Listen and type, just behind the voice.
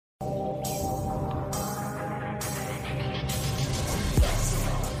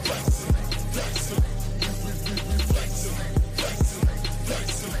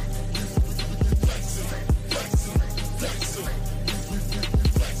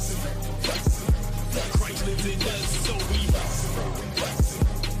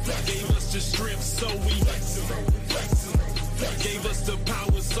gave us the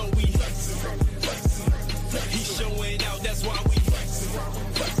power, so we he's showing out, that's why we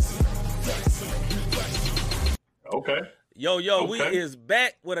Okay. Yo, we is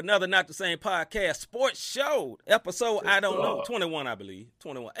back with another Not the Same Podcast Sports Show. Episode, I don't know, 21, I believe.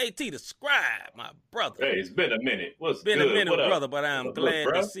 21. AT the Scribe, my brother. Hey, it's been a minute. What's been good? a minute, what brother, up? but I'm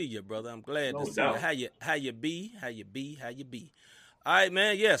glad to see you, brother. I'm glad to see doubt. you. How you be? All right,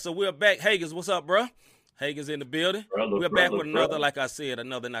 man. Yeah, so we're back. Hagens, what's up, bro? Hagens in the building. We're back with another, like I said,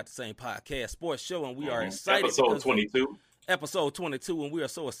 another Not the Same Podcast Sports Show, and we are excited. Episode 22. Episode 22, and we are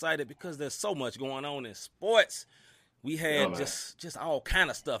so excited because there's so much going on in sports. We had just all kind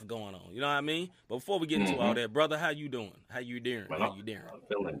of stuff going on, you know what I mean? But before we get into all that, brother, how you doing? How you doing?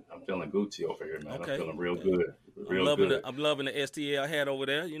 Man, I'm feeling Gucci over here, man. Okay. I'm feeling real good. I'm loving the STL hat over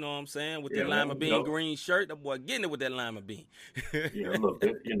there, you know what I'm saying? With that lima bean green shirt, that boy getting it with that lima bean. Yeah, a little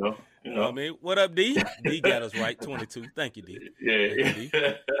bit, you know. You know what I mean? What up, D? D got us right, 22. Thank you, D.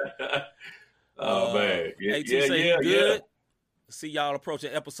 Yeah. Oh, man. AT say he good. See y'all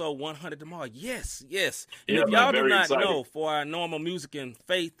approaching episode 100 tomorrow. Yes. And if y'all do not know, for our normal music and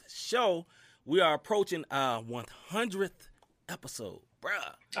faith show, we are approaching our 100th episode,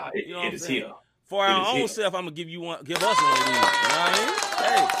 bruh. You know it is here. For our own self, I'm gonna give us one of these. You know what I mean?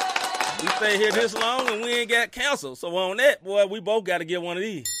 Hey, we stay here this long and we ain't got canceled. So on that, boy, we both got to get one of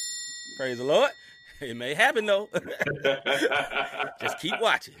these. Praise the Lord. It may happen though. Just keep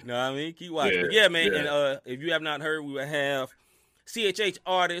watching. You know what I mean? Keep watching. Yeah, man. And if you have not heard, we will have CHH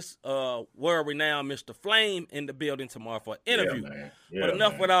artist, world-renowned Mr. Flame in the building tomorrow for an interview. But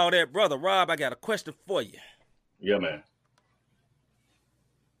enough with all that. Brother Rob, I got a question for you. Yeah, man.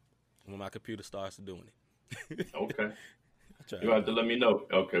 When my computer starts doing it. Okay. You have to let me know.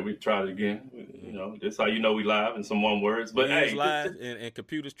 Okay, we tried it again. You know, this how you know we live in some one words. But hey, live and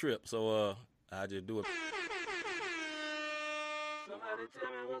computers trip. So I just do it. Somebody tell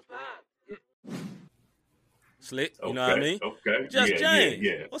me what's pop. Slick, you know what I mean? Okay. Just James.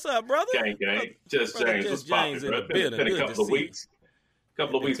 Yeah. What's up, brother? Gang. Just James. What's poppin', bro? Been a couple of weeks.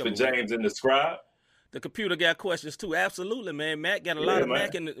 Couple of weeks for James in the Scribe. The computer got questions too. Absolutely, man. Mac got a lot of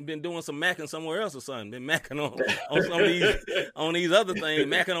macking. Been doing some macking somewhere else or something. Been macking on some of these other things.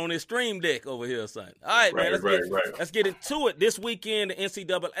 Macking on his stream deck over here or something. All right, man. Let's get into it. This weekend, the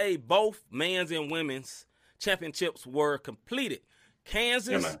NCAA, both men's and women's championships were completed.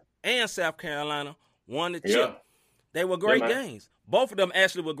 Kansas and South Carolina won the chip. They were great games. Both of them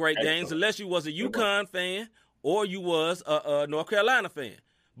actually were great games, unless you was a UConn fan or you was a North Carolina fan.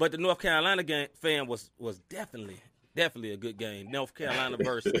 But the North Carolina fan was definitely a good game. North Carolina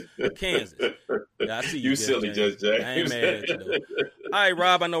versus Kansas. Yeah, I see you silly, Judge James. I ain't mad at you, though. All right,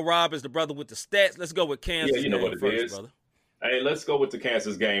 Rob, I know Rob is the brother with the stats. Let's go with Kansas. Yeah, you know what it is. Brother. Hey, let's go with the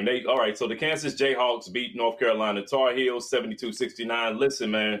Kansas game. So the Kansas Jayhawks beat North Carolina Tar Heels 72-69.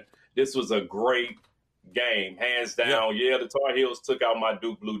 Listen, man, this was a great game, hands down. Yeah, the Tar Heels took out my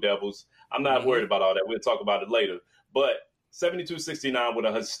Duke Blue Devils. I'm not worried about all that. We'll talk about it later. But 72-69 with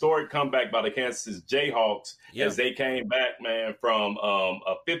a historic comeback by the Kansas Jayhawks as they came back, man, from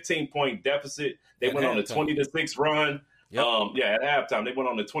a 15-point deficit. They went on a 20-6 run. At halftime. They went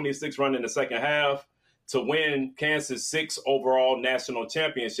on a 26 run in the second half to win Kansas' 6th overall national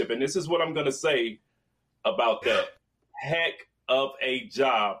championship. And this is what I'm going to say about that. Heck of a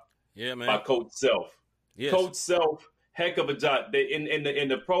job by Coach Self. Yes. Coach Self, heck of a job. In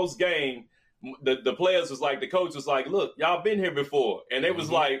the pros game, the players was like, the coach was like, look, y'all been here before. And they was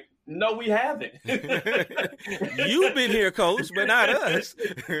like, no, we haven't. You've been here, coach, but not us.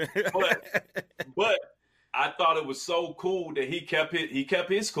 but I thought it was so cool that he kept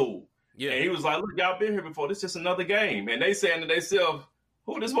his cool. Yeah. And he was like, look, y'all been here before. This is just another game. And they saying to themselves,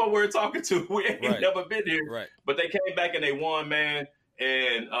 who this one we're talking to? We ain't never been here. Right. But they came back and they won, man.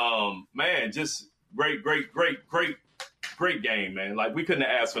 And, man, just great game, man. Like, we couldn't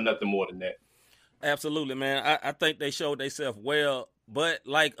have asked for nothing more than that. Absolutely, man. I think they showed themselves well. But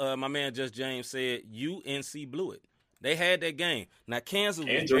like my man Just James said, UNC blew it. They had that game. Now, Kansas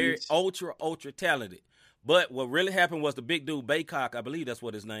was very ultra talented. But what really happened was the big dude, Baycock, I believe that's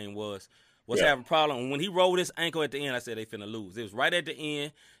what his name was having a problem. And when he rolled his ankle at the end, I said they finna lose. It was right at the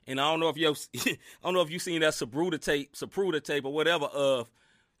end. And I don't know if you've seen that Sapruder tape or whatever of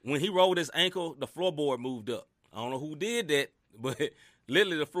when he rolled his ankle, the floorboard moved up. I don't know who did that, but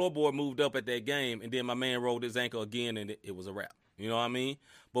literally the floorboard moved up at that game. And then my man rolled his ankle again, and it was a wrap. You know what I mean?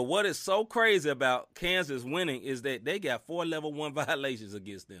 But what is so crazy about Kansas winning is that they got 4 level 1 violations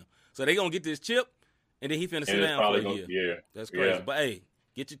against them. So they going to get this chip. And then he finna sit down for a year. Yeah, that's crazy. Yeah. But hey,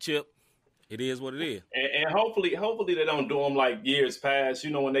 get your chip. It is what it is. And hopefully they don't do them like years past.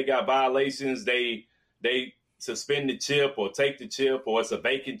 You know, when they got violations, they suspend the chip or take the chip or it's a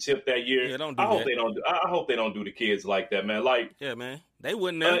vacant chip that year. Yeah, don't do I hope that. they don't. I hope they don't do the kids like that, man. Like, yeah, man, they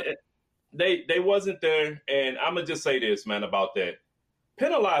wouldn't have. They wasn't there, and I'm gonna just say this, man, about that.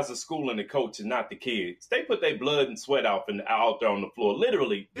 Penalize the school and the coach and not the kids. They put their blood and sweat out there on the floor.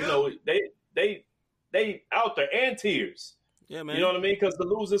 Literally, you know, they out there and tears. Yeah, man. You know what I mean? Because the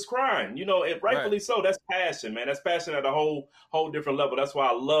loser's crying. You know, and rightfully so. That's passion, man. That's passion at a whole different level. That's why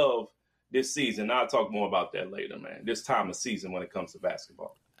I love this season. I'll talk more about that later, man. This time of season when it comes to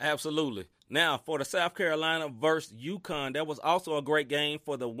basketball. Absolutely. Now, for the South Carolina versus UConn, that was also a great game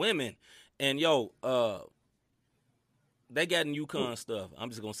for the women. And, they got in UConn stuff. I'm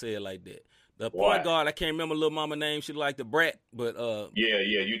just going to say it like that. The point guard, I can't remember little mama name. She like the brat, but yeah,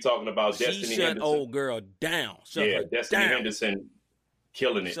 you talking about Destiny Henderson. She shut old girl down. Destiny Henderson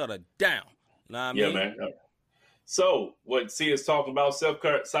killing it. Shut her down. Know what I mean? Yeah, man. So, what C is talking about,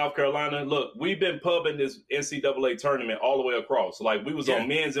 South Carolina, look, we've been pubbing this NCAA tournament all the way across. Like, we was on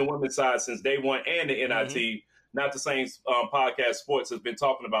men's and women's side since day one, and the NIT, not the same podcast Sports has been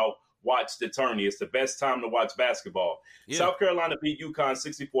talking about. Watch the tourney. It's the best time to watch basketball. Yeah. South Carolina beat UConn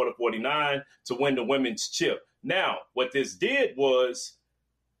 64-49 to win the women's chip. Now, what this did was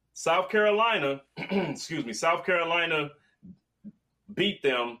South Carolina, South Carolina beat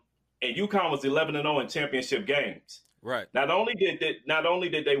them, and UConn was 11-0 in championship games. Right. Not only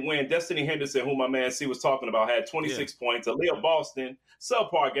did they win, Destiny Henderson, who my man C was talking about, had 26 points. Aaliyah Boston,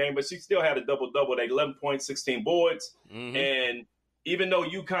 subpar game, but she still had a double-double. They 11 points, 16 boards, and even though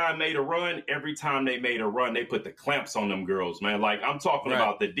UConn made a run, every time they made a run, they put the clamps on them girls, man. Like, I'm talking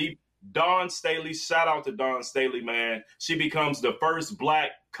about the deep. Dawn Staley, shout out to Dawn Staley, man. She becomes the first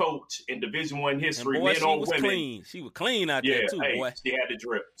black coach in Division I history, boy, men or women. Clean. She was clean out there, too, boy. She had the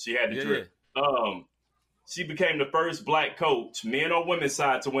drip. She became the first black coach, men or women's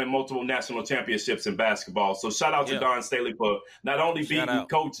side, to win multiple national championships in basketball. So shout out to Dawn Staley for not only beating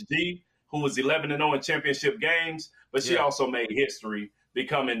Coach G, who was 11-0 in championship games, but she also made history,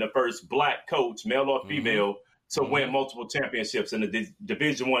 becoming the first black coach, male or female, to win multiple championships in the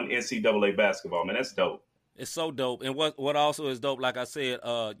Division I NCAA basketball. Man, that's dope. It's so dope. And what also is dope, like I said,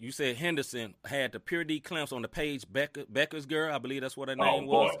 you said Henderson had the Pure D clamps on the Paige Becker's girl. I believe that's what her name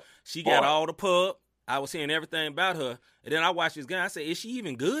was. She got all the pub. I was hearing everything about her. And then I watched this game. I said, is she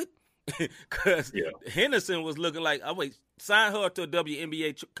even good? Because Henderson was looking like, sign her to a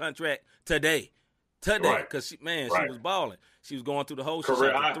WNBA contract today. Because she was balling. She was going through the whole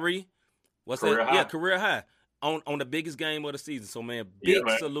career high. 3. What's career that? High. Yeah, career high on the biggest game of the season. So, man, big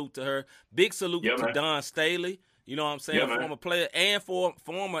salute to her. Big salute to Dawn Staley. You know what I'm saying? Former player and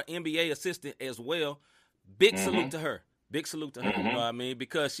former NBA assistant as well. Big salute to her. Big salute to her. You know what I mean?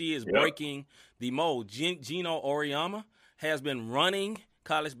 Because she is breaking the mold. Gino Auriemma has been running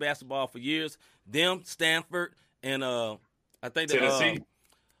college basketball for years. Stanford, and I think Tennessee.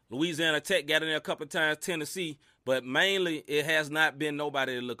 Louisiana Tech got in there a couple of times, Tennessee, but mainly it has not been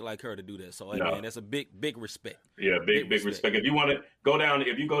nobody that look like her to do that. So, man, that's a big respect. Yeah, big respect. If you want to go down,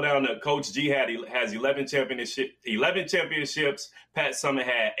 to Coach G has 11 championships. Pat Summitt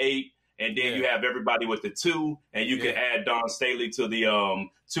had 8, and then you have everybody with the 2, and you can add Dawn Staley to the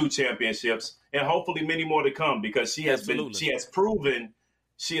 2 championships, and hopefully many more to come because she has proven.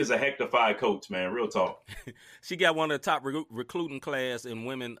 She is a hectified coach, man. Real talk. She got one of the top recruiting class in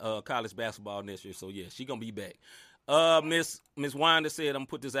women college basketball this year. So, yeah, she going to be back. Miss Winder said, I'm going to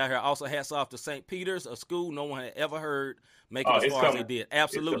put this out here. Also, hats off to St. Peter's, a school no one had ever heard make it as far as they did.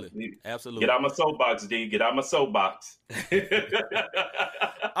 Absolutely. Get out my soapbox, D. Get out my soapbox.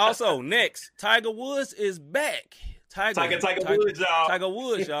 Also, next, Tiger Woods is back. Tiger Woods, y'all. Tiger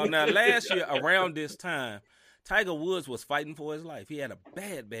Woods, y'all. Now, last year around this time, Tiger Woods was fighting for his life. He had a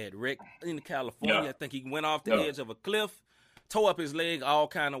bad wreck in California. I think he went off the edge of a cliff, tore up his leg all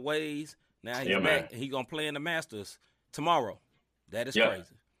kind of ways. Now he's back, and he's going to play in the Masters tomorrow. That is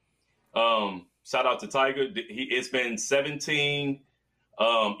crazy. Shout out to Tiger. It's been 17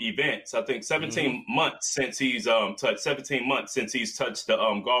 events. I think 17 months since he's touched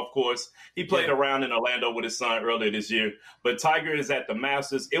the golf course. He played around in Orlando with his son earlier this year. But Tiger is at the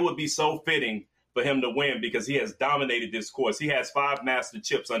Masters. It would be so fitting for him to win because he has dominated this course. He has 5 master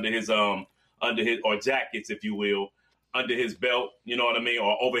chips under his or jackets, if you will, under his belt, you know what I mean,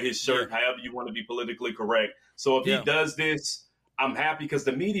 or over his shirt, however you want to be politically correct. So if he does this, I'm happy because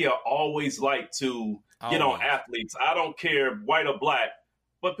the media always like to get on athletes. I don't care white or black,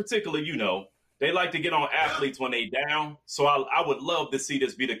 but particularly, they like to get on athletes when they down. So I would love to see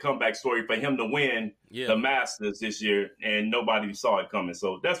this be the comeback story for him to win the Masters this year, and nobody saw it coming.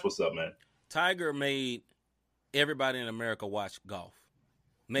 So that's what's up, man. Tiger made everybody in America watch golf.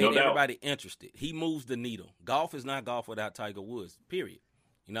 made everybody interested. He moves the needle. Golf is not golf without Tiger Woods, period.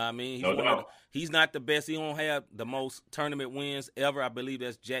 You know what I mean? He's not the best. He don't have the most tournament wins ever. I believe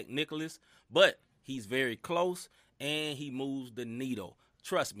that's Jack Nicklaus. But he's very close, and he moves the needle.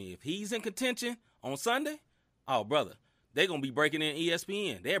 Trust me, if he's in contention on Sunday, oh, brother, they're going to be breaking in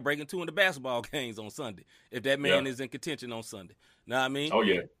ESPN. They're breaking 2 in the basketball games on Sunday if that man is in contention on Sunday. Know what I mean? Oh,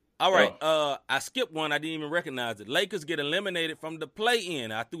 yeah. All right, I skipped one. I didn't even recognize it. Lakers get eliminated from the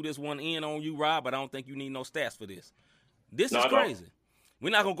play-in. I threw this one in on you, Rob, but I don't think you need no stats for this. This is crazy.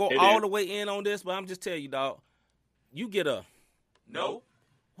 We're not going to go all the way in on this, but I'm just telling you, dog, you get a no.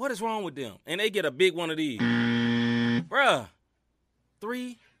 What is wrong with them? And they get a big one of these. Bruh,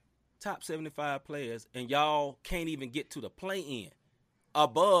 3 top 75 players, and y'all can't even get to the play-in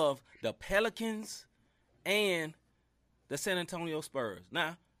above the Pelicans and the San Antonio Spurs.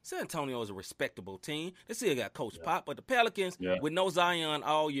 Now, San Antonio is a respectable team. They still got Coach Pop, but the Pelicans with no Zion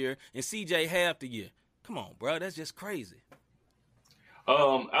all year and CJ half the year. Come on, bro. That's just crazy.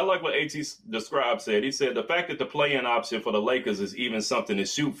 I like what AT Describe said. He said the fact that the play-in option for the Lakers is even something to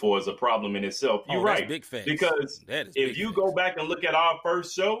shoot for is a problem in itself. You're right. Big facts. Because if you go back and look at our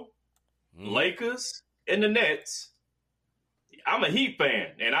first show, Lakers and the Nets, I'm a Heat fan,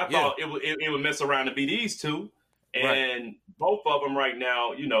 and I thought it would mess around to be these two. And both of them right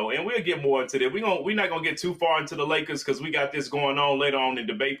now, you know, and we'll get more into that. We're not gonna get too far into the Lakers because we got this going on later on in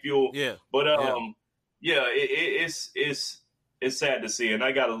debate fuel. Yeah. But it's sad to see, and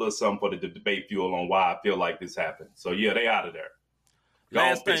I got a little something for the debate fuel on why I feel like this happened. So yeah, they out of there.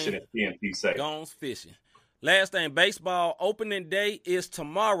 Gone fishing, as PNP say. Gone fishing. Last thing, baseball opening day is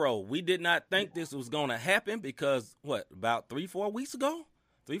tomorrow. We did not think this was going to happen because, about 3-4 weeks ago?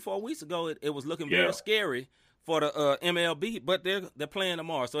 3-4 weeks ago, it was looking very scary for the MLB, but they're playing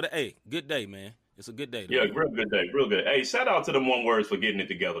tomorrow. So, good day, man. It's a good day. Yeah, real good day, real good. Hey, shout out to them One Words for getting it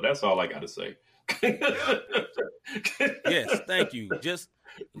together. That's all I got to say. Yes, thank you. Just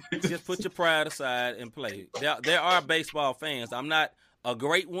put your pride aside and play. There are baseball fans. I'm not a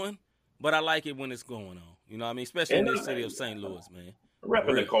great one, but I like it when it's going on. You know what I mean? Especially in the city of St. Louis, man.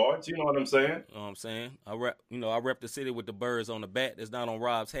 Repping the Cards, you know what I'm saying? You know what I'm saying? I rep the city with the birds on the bat. That's not on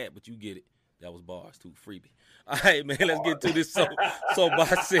Rob's hat, but you get it. That was bars too, freebie. All right, man, let's get to this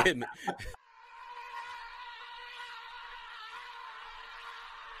soapbox segment.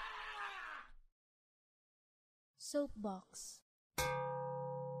 Soapbox.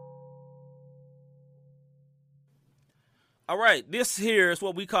 All right, this here is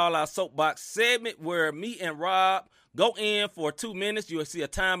what we call our soapbox segment where me and Rob go in for 2 minutes. You'll see a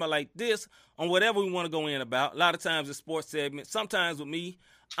timer like this on whatever we want to go in about. A lot of times it's sports segment. Sometimes with me,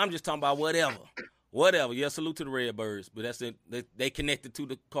 I'm just talking about whatever. Whatever. Yeah, salute to the Redbirds, but that's it. They connected to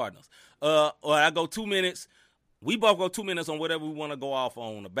the Cardinals. Or I go 2 minutes. We both go 2 minutes on whatever we want to go off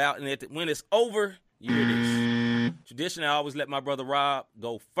on about. And when it's over, you hear this. Traditionally, I always let my brother Rob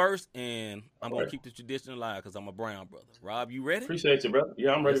go first, and I'm going to keep the tradition alive because I'm a Brown brother. Rob, you ready? Appreciate you, brother.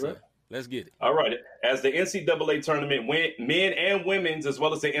 Yeah, I'm ready, brother. Let's get it. All right. As the NCAA tournament, men and women's, as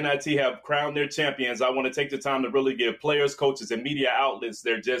well as the NIT, have crowned their champions, I want to take the time to really give players, coaches, and media outlets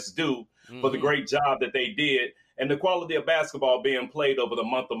their just due for the great job that they did and the quality of basketball being played over the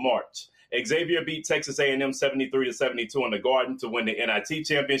month of March. Xavier beat Texas A&M 73-72 in the Garden to win the NIT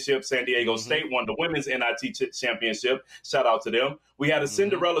championship. San Diego State won the women's NIT championship. Shout out to them. We had a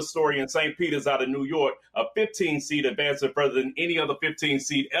Cinderella story in St. Peter's out of New York, a 15 seed advancing further than any other 15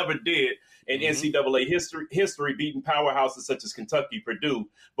 seed ever did in NCAA history, beating powerhouses such as Kentucky, Purdue,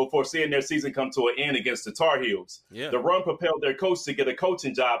 before seeing their season come to an end against the Tar Heels. Yeah. The run propelled their coach to get a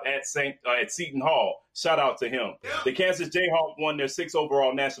coaching job at Seton Hall. Shout out to him. Yeah. The Kansas Jayhawks won their 6th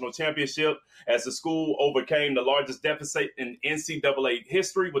overall national championship as the school overcame the largest deficit in NCAA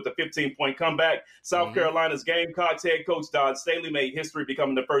history with a 15-point comeback. South Carolina's Gamecocks head coach Don Staley made history,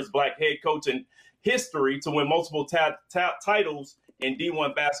 becoming the first black head coach in history to win multiple titles in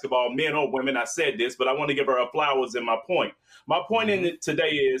D1 basketball, men or women. I said this, but I want to give her her flowers in my point. My point in it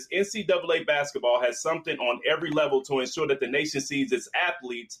today is NCAA basketball has something on every level to ensure that the nation sees its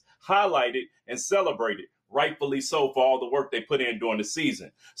athletes highlighted and celebrated, rightfully so, for all the work they put in during the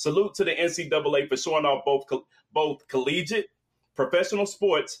season. Salute to the NCAA for showing off both collegiate, professional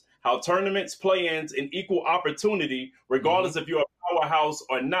sports, how tournaments, play-ins, and equal opportunity, regardless if you're a powerhouse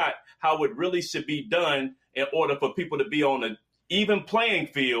or not, how it really should be done in order for people to be on an even playing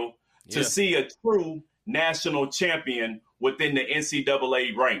field to see a true national champion within the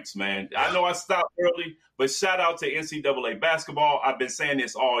NCAA ranks, man. I know I stopped early, but shout out to NCAA basketball. I've been saying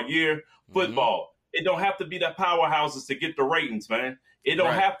this all year. Football, It don't have to be the powerhouses to get the ratings, man. It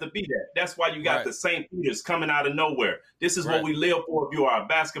don't have to be that. That's why you got the St. Peter's coming out of nowhere. This is what we live for if you are a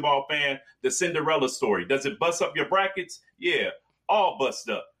basketball fan. The Cinderella story. Does it bust up your brackets? Yeah, all bust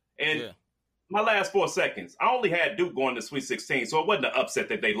up. And my last 4 seconds, I only had Duke going to Sweet 16, so it wasn't an upset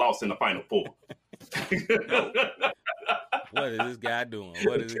that they lost in the Final Four. What is this guy doing?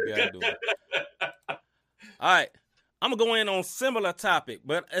 All right. I'm going to go in on similar topic,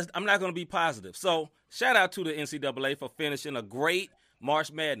 but I'm not going to be positive. So shout out to the NCAA for finishing a great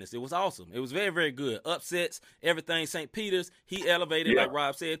March Madness. It was awesome. It was very, very good. Upsets, everything. St. Peter's, he elevated, like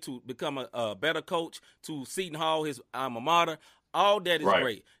Rob said, to become a better coach, to Seton Hall, his alma mater. All that is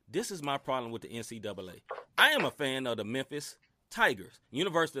great. This is my problem with the NCAA. I am a fan of the Memphis Tigers,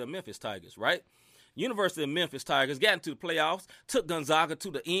 University of Memphis Tigers, right? University of Memphis Tigers got into the playoffs, took Gonzaga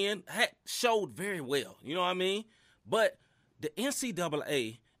to the end, showed very well. You know what I mean? But the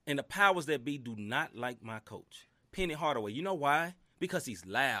NCAA and the powers that be do not like my coach, Penny Hardaway. You know why? Because he's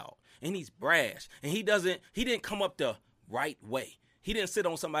loud and he's brash and he didn't come up the right way. He didn't sit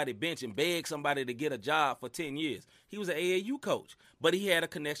on somebody's bench and beg somebody to get a job for 10 years. He was an AAU coach, but he had a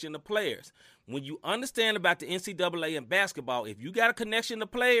connection to players. When you understand about the NCAA and basketball, if you got a connection to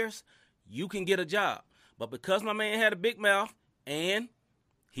players, you can get a job. But because my man had a big mouth and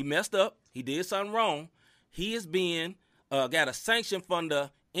he messed up, he did something wrong, he is being got a sanction from the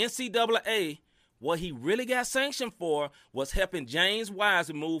NCAA. What he really got sanctioned for was helping James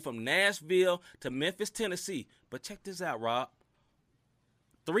Wiseman move from Nashville to Memphis, Tennessee. But check this out, Rob.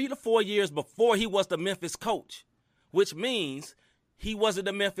 3 to 4 years before he was the Memphis coach, which means he wasn't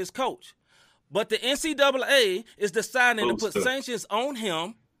the Memphis coach. But the NCAA is deciding to put sanctions on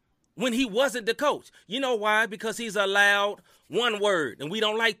him when he wasn't the coach. You know why? Because he's allowed one word, and we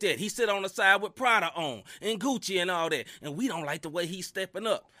don't like that. He sit on the side with Prada on and Gucci and all that, and we don't like the way he's stepping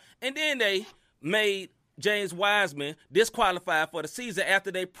up. And then they made James Wiseman disqualified for the season after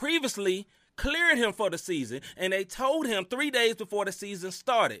they previously cleared him for the season, and they told him 3 days before the season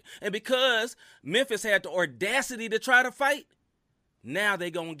started. And because Memphis had the audacity to try to fight, now they're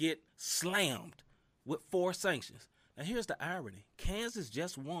going to get slammed with 4 sanctions. Now, here's the irony. Kansas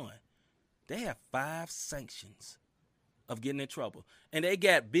just won. They have 5 sanctions of getting in trouble. And they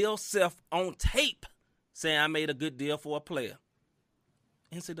got Bill Self on tape saying, I made a good deal for a player.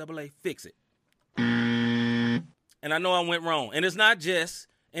 NCAA, fix it. And I know I went wrong. And it's not just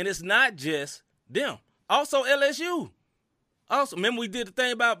them. Also LSU. Also, remember we did the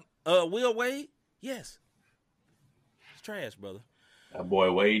thing about Will Wade? Yes. It's trash, brother. That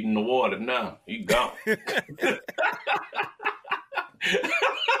boy Wade in the water now. He gone.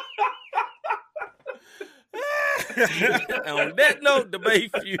 On that note,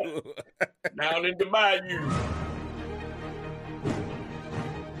 debate fuel. Down in the bayou.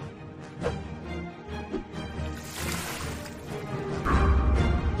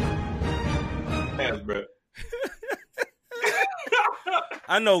 Bro.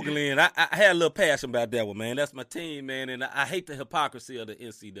 I know, Glenn. I had a little passion about that one, man. That's my team, man, and I hate the hypocrisy of the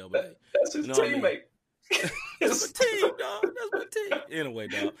NCAA. That's his teammate. That's my team, dog. That's my team. Anyway,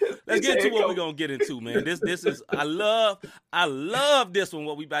 dog. Let's get into what we're gonna get into, man. This is I love this one.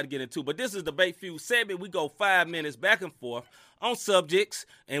 What we about to get into, but this is Debate Fuel segment. We go 5 minutes back and forth on subjects,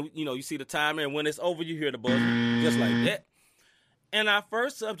 and you see the timer, and when it's over, you hear the buzzer, just like that. And our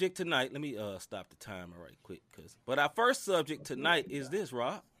first subject tonight, let me stop the timer right quick. But our first subject tonight is this,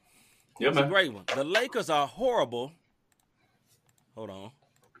 Rob. It's a great one. The Lakers are horrible. Hold on.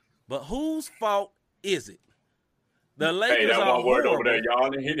 But whose fault is it? The Lakers that are one word horrible. over there,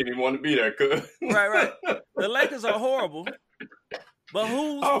 y'all. He didn't even want to be there, cuz. Right. The Lakers are horrible. But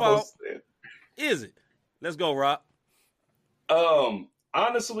whose fault is it? Let's go, Rob.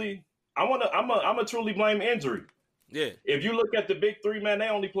 Honestly, I'm truly blame injury. Yeah. If you look at the big three, man, they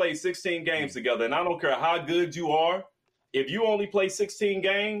only played 16 games together. And I don't care how good you are. If you only play 16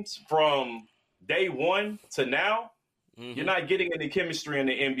 games from day one to now, you're not getting any chemistry in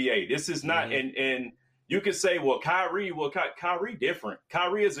the NBA. This is not, and you could say, Kyrie different.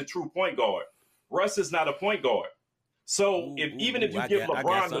 Kyrie is a true point guard. Russ is not a point guard. So if you give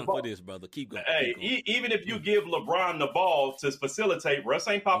LeBron the ball, for this, brother. Keep going. Even if you give LeBron the ball to facilitate, Russ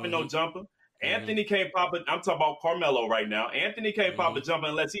ain't popping no jumper. Anthony can't pop it. I'm talking about Carmelo right now. Anthony can't pop a jumper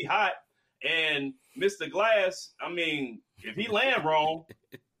unless he hot. And Mr. Glass, I mean, if he land wrong,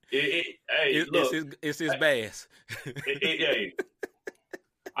 it's his bass. If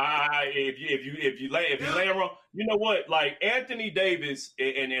you land wrong, you know what? Like Anthony Davis,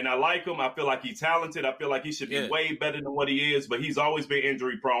 and I like him. I feel like he's talented. I feel like he should be way better than what he is. But he's always been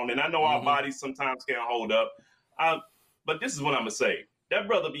injury prone. And I know our bodies sometimes can't hold up. But this is what I'm gonna say. that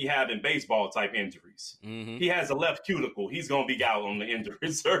brother be having baseball type injuries. Mm-hmm. He has a left cuticle. He's gonna be out on the injury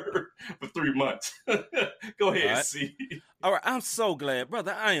reserve for 3 months. Go ahead, see. All right, I'm so glad,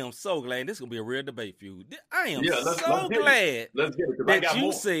 brother. I am so glad. This is gonna be a real debate for you. I am let's glad let's get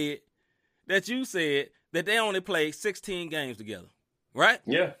it, that you said that they only played 16 games together, right?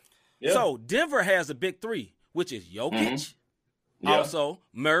 Yeah. So Denver has a big three, which is Jokic, also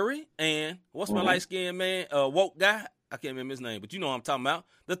Murray, and what's my light-skinned man, woke guy? I can't remember his name, but you know what I'm talking about.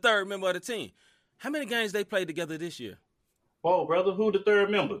 The third member of the team. How many games they played together this year? Whoa, brother, who the third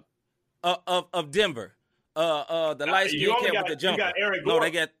member? Of Denver. The light-skinned cat with the jumper. You got Aaron No,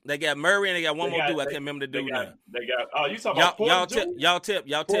 Gordon. they got Murray and they got one more dude. I can't remember the dude name. They got. You talking about Porter Jr.?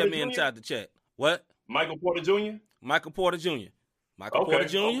 Y'all tell me inside the chat. What? Michael Porter Jr. Michael Porter Jr. Porter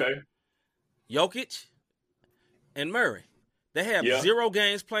Jr. Okay. Jokic and Murray. They have 0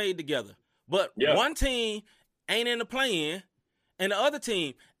 games played together. But one team ain't in the play-in, and the other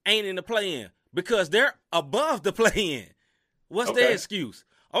team ain't in the play-in because they're above the play-in. What's their excuse?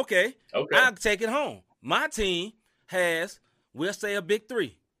 Okay. I'll take it home. My team has, we'll say, a big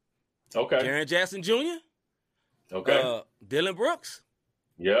three. Okay. Jaren Jackson Jr. Okay. Dylan Brooks.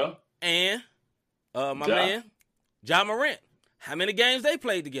 Yeah. And my man, Ja Morant. How many games they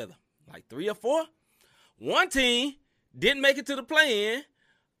played together? Like 3 or 4? One team didn't make it to the play-in.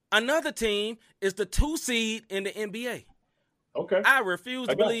 Another team is the 2 seed in the NBA. Okay. I refuse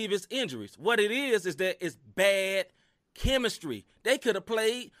to believe it's injuries. What it is that it's bad chemistry. They could have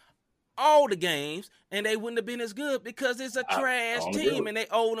played all the games and they wouldn't have been as good because it's a trash team and they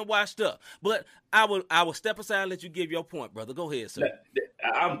old and washed up. But I will step aside and let you give your point, brother. Go ahead, sir.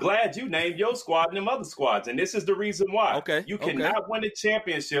 I'm glad you named your squad and them other squads, and this is the reason why. Okay. You cannot win a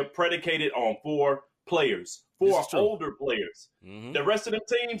championship predicated on 4 players, 4 older players. Mm-hmm. The rest of the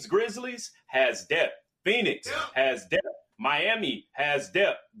teams, Grizzlies has depth. Phoenix has depth. Miami has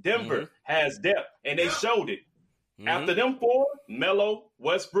depth. Denver has depth, and they showed it. Mm-hmm. After them 4, Melo,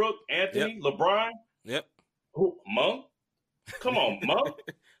 Westbrook, Anthony, LeBron. Yep. Who, Monk? Come on, Monk.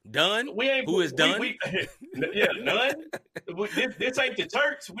 Dunn? Who is Dunn? None. This ain't the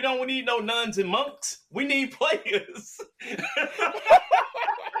church. We don't need no nuns and monks. We need players.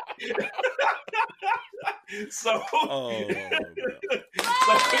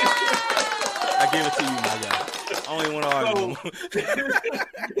 I give it to you, my guy. I don't even want to argue.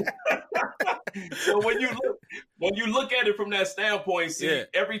 So when you look at it from that standpoint,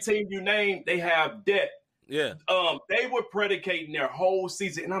 every team you name, they have depth. Yeah. They were predicating their whole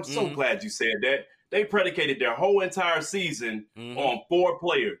season, and I'm so glad you said that. They predicated their whole entire season on 4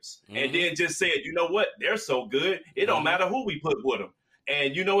 players, and then just said, you know what? They're so good, it don't matter who we put with them.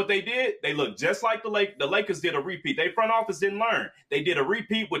 And you know what they did? They looked just like the Lakers did a repeat. They front office didn't learn. They did a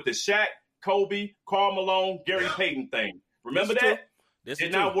repeat with the Shaq, Kobe, Karl Malone, Gary Payton thing. Remember that?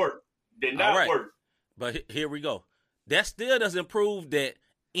 Did not work. Did not work. But here we go. That still doesn't prove that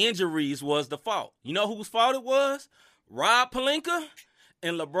injuries was the fault. You know whose fault it was? Rob Pelinka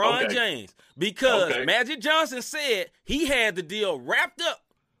and LeBron James. Because Magic Johnson said he had the deal wrapped up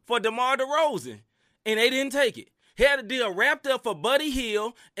for DeMar DeRozan, and they didn't take it. He had a deal wrapped up for Buddy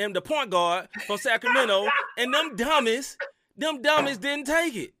Hield and the point guard from Sacramento, and them dummies didn't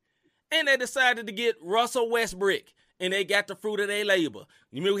take it. And they decided to get Russell Westbrook, and they got the fruit of their labor.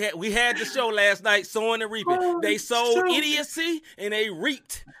 You mean we had the show last night, sowing and reaping. They sowed idiocy, and they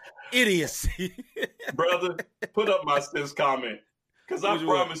reaped idiocy. Brother, put up my sis comment. Because I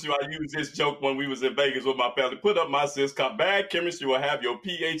promise you, I used this joke when we was in Vegas with my family. Put up my sis comment. Bad chemistry will have your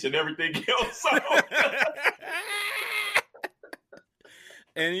pH and everything else.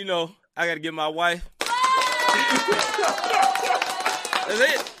 And, you know, I got to get my wife.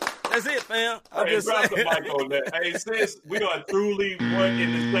 That's it, fam. I'm just drop saying. the mic on that. Hey, sis, we are truly one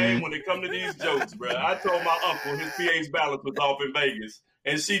in the same when it comes to these jokes, bro. I told my uncle his pH balance was off in Vegas,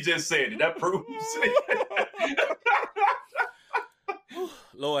 and she just said it. That proves it.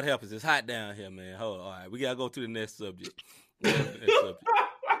 Lord help us. It's hot down here, man. Hold on. All right, we got to go to the next subject.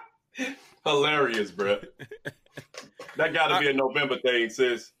 Hilarious, bro. That got to be a November thing,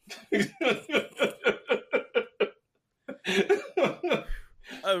 sis.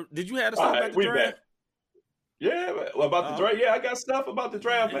 Did you have stuff about the draft? Back. Yeah, about the draft. Yeah, I got stuff about the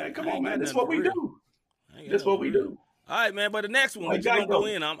draft, man. Come on, man. That's what we do. That's what we do. All right, man. But the next one, we're gonna go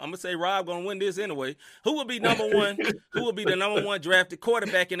in. I'm gonna say Rob gonna win this anyway. Who will be number one? Who will be the number 1 drafted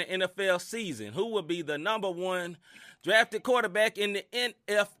quarterback in the NFL season? Who will be the number 1 drafted quarterback in the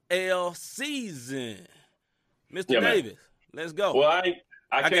NFL season? Mr. Davis, let's go. Well, I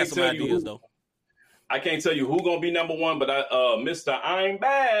got can't some tell ideas you who, though. I can't tell you who's gonna be number 1, but Mr. I'm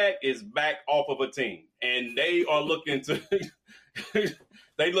Back is back off of a team, and they are looking to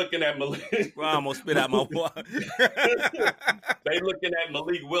they looking at Malik. Well, I almost spit out my water. They looking at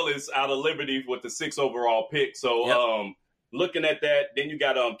Malik Willis out of Liberty with the 6th overall pick. So looking at that, then you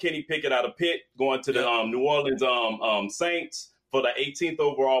got Kenny Pickett out of Pitt going to the New Orleans Saints for the 18th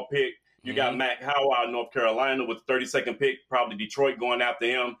overall pick. You got Matt Howell out of North Carolina with the 32nd pick, probably Detroit going after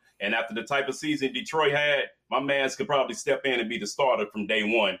him. And after the type of season Detroit had, my mans could probably step in and be the starter from day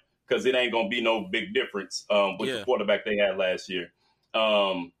one because it ain't going to be no big difference with the quarterback they had last year.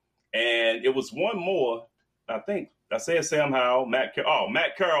 And it was one more, I think. I said Sam Howell, Matt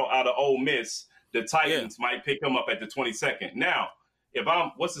Carroll out of Ole Miss. The Titans might pick him up at the 22nd. Now, if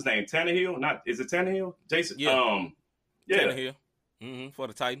what's his name? Tannehill? Is it Tannehill? Jason? Yeah. Tannehill. For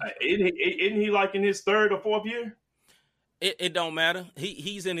the Titans. Isn't he like in his 3rd or 4th year? It don't matter.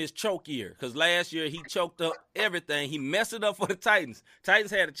 He's in his choke year because last year he choked up everything. He messed it up for the Titans.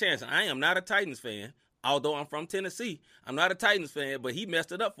 Titans had a chance. I am not a Titans fan, although I'm from Tennessee. I'm not a Titans fan, but he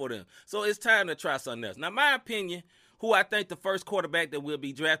messed it up for them. So it's time to try something else. Now, my opinion, who I think the first quarterback that will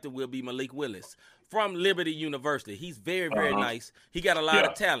be drafted will be Malik Willis from Liberty University. He's very, very nice. He got a lot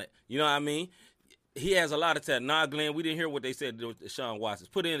of talent. You know what I mean? He has a lot of talent. Nah, Glenn, we didn't hear what they said to Deshaun Watson.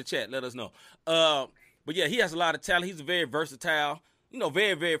 Put it in the chat. Let us know. But, yeah, he has a lot of talent. He's a very versatile,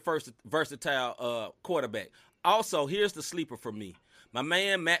 very, very versatile quarterback. Also, here's the sleeper for me. My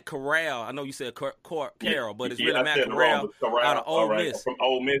man, Matt Corral. I know you said Carroll, but it's really Matt Corral out of Ole Miss. From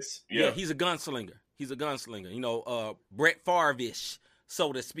Ole Miss. Yeah, he's a gunslinger. Brett Favre-ish,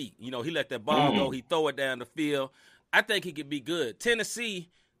 so to speak. He let that ball go. He throw it down the field. I think he could be good. Tennessee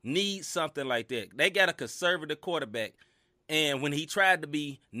needs something like that. They got a conservative quarterback, and when he tried to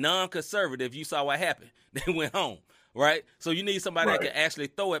be non-conservative, you saw what happened. They went home, right? So you need somebody that can actually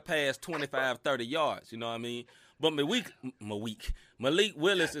throw it past 25, 30 yards. You know what I mean? But Malik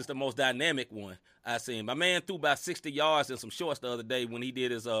Willis is the most dynamic one I've seen. My man threw about 60 yards and some shorts the other day when he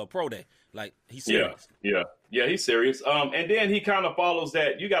did his pro day. Like, he's serious. Yeah, he's serious. And then he kind of follows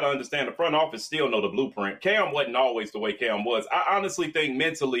that. You got to understand the front office still know the blueprint. Cam wasn't always the way Cam was. I honestly think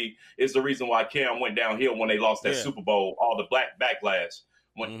mentally is the reason why Cam went downhill when they lost that Super Bowl, all the backlash.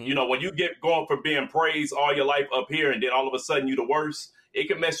 When when you get going for being praised all your life up here and then all of a sudden you the worst, it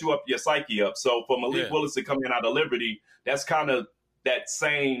can mess your psyche up. So for Malik Willis to come in out of Liberty, that's kind of that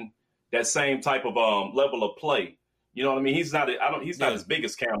same type of level of play. You know what I mean? He's not as big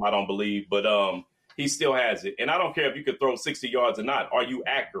as Cam, I don't believe, but he still has it. And I don't care if you could throw 60 yards or not. Are you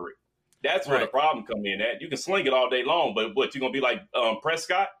accurate? That's where the problem come in at. You can sling it all day long, but what, you're going to be like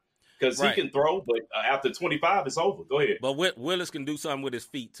Prescott? Because he can throw, but after 25, it's over. Go ahead. But Willis can do something with his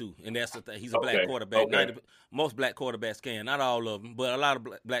feet, too, and that's the thing. He's a black quarterback. Okay. Most black quarterbacks can. Not all of them, but a lot of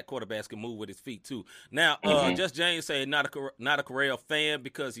black quarterbacks can move with his feet, too. Now, Just James said not a Corral fan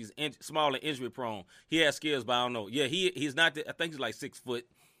because he's small and injury-prone. He has skills, but I don't know. Yeah, he's not – I think he's like 6 foot,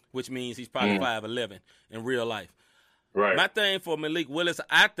 which means he's probably 5'11" in real life. Right. My thing for Malik Willis,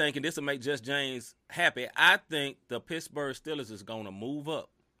 I think, and this will make Just James happy, I think the Pittsburgh Steelers is going to move up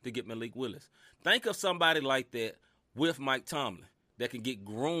to get Malik Willis. Think of somebody like that with Mike Tomlin that can get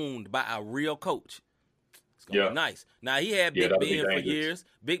groomed by a real coach. It's going to be nice. Now, he had Big Ben for years.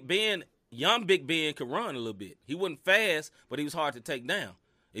 Young Big Ben could run a little bit. He wasn't fast, but he was hard to take down.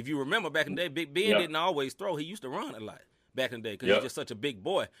 If you remember back in the day, Big Ben didn't always throw. He used to run a lot back in the day because he's just such a big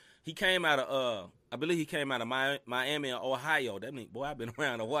boy. He came out of, I believe he came out of Miami and Ohio. That means, boy, I've been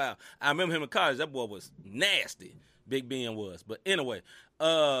around a while. I remember him in college. That boy was nasty. Big Ben was. But anyway,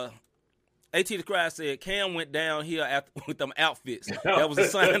 AT the Crowd said Cam went downhill with them outfits. That was a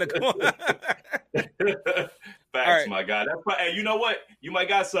sign of going. Facts, my guy. That's hey, you know what? You might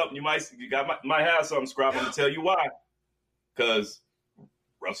got something. You might have something, Scrap. I'm gonna tell you why. Because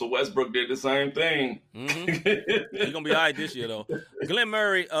Russell Westbrook did the same thing. He's gonna be all right this year, though. Glenn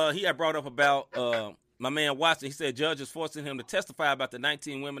Murray, he had brought up about my man Watson. He said judges forcing him to testify about the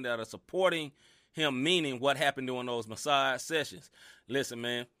 19 women that are supporting him, meaning what happened during those massage sessions. Listen,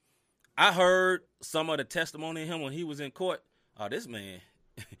 man, I heard some of the testimony of him when he was in court. Oh, this man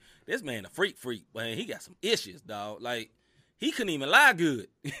a freak, man. He got some issues, dog. Like, he couldn't even lie good.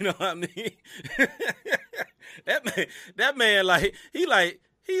 You know what I mean? that man, like, he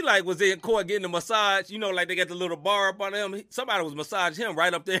was in court getting a massage. You know, like they got the little bar up on him. Somebody was massaging him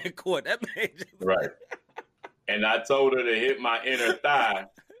right up there in court. That man just... Right. And I told her to hit my inner thigh.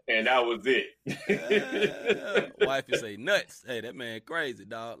 And that was it. Wifey say nuts. Hey, that man crazy,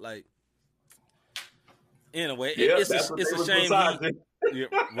 dog. Like, anyway, it's a shame.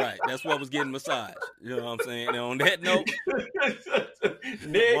 Right, that's what was getting massaged. You know what I'm saying? And on that note,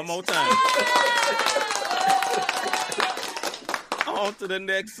 one more time. On to the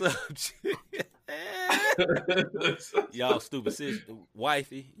next subject. Y'all stupid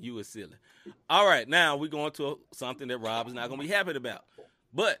wifey, you was silly. All right, now we're going to something that Rob is not going to be happy about.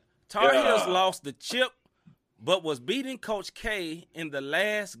 But Tar Heels lost the chip, but was beating Coach K in the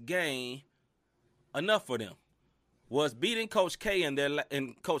last game enough for them. Was beating Coach K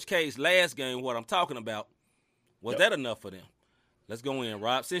in Coach K's last game, what I'm talking about, was that enough for them? Let's go in,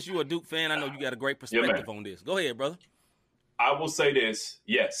 Rob. Since you're a Duke fan, I know you got a great perspective on this. Go ahead, brother. I will say this,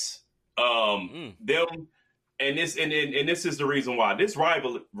 yes. Them and this is the reason why. This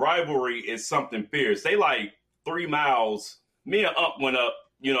rivalry is something fierce. They like 3 miles. Me and Ump went up,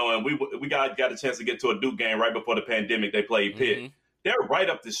 and we got a chance to get to a Duke game right before the pandemic. They played Pitt. Mm-hmm. They're right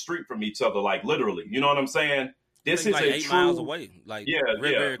up the street from each other, like literally. You know what I'm saying? This is like 8 miles away. Like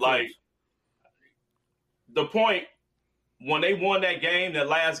very like the point when they won that game, that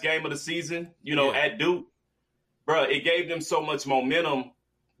last game of the season, at Duke, bro, it gave them so much momentum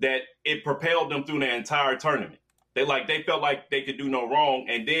that it propelled them through the entire tournament. They felt like they could do no wrong,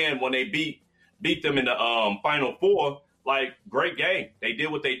 and then when they beat them in the Final Four, like great game. They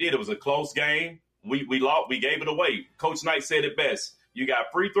did what they did. It was a close game. We lost. We gave it away. Coach Knight said it best. You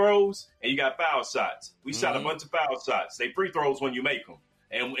got free throws and you got foul shots. We shot a bunch of foul shots. They free throws when you make them.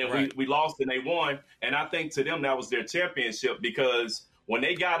 And right. we lost and they won. And I think to them that was their championship because when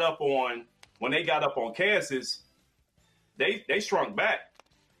they got up on Kansas, they shrunk back.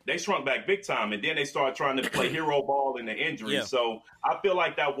 They shrunk back big time. And then they started trying to play hero ball in the injury. Yeah. So I feel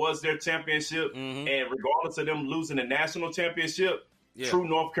like that was their championship. Mm-hmm. And regardless of them losing the national championship, true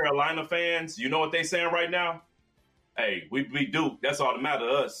North Carolina fans, you know what they saying right now? Hey, we beat Duke. That's all that matters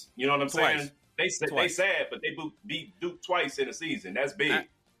to us. You know what I'm saying? They sad, but they beat Duke twice in a season. That's big. I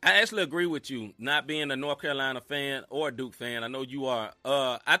actually agree with you, not being a North Carolina fan or a Duke fan. I know you are.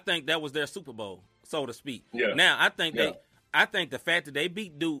 I think that was their Super Bowl, so to speak. Yeah. Now, I think the fact that they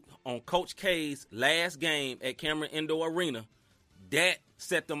beat Duke on Coach K's last game at Cameron Indoor Arena, that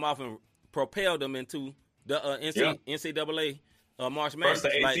set them off and propelled them into the NCAA March Madness.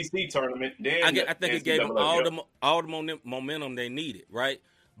 First the ACC tournament, then I think it gave them all the momentum they needed, right?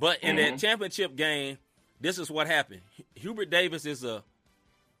 But in that championship game, this is what happened. Hubert Davis is a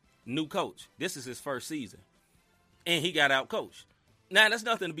new coach. This is his first season, and he got out-coached. Now, that's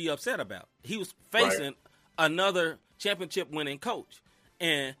nothing to be upset about. He was facing another championship-winning coach,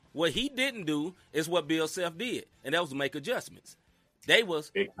 and what he didn't do is what Bill Self did, and that was make adjustments. They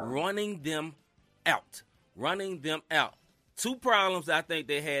was running them out. 2 problems I think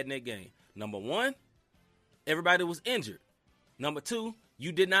they had in that game. Number 1, everybody was injured. Number 2,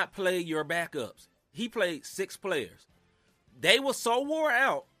 you did not play your backups. He played 6 players. They were so wore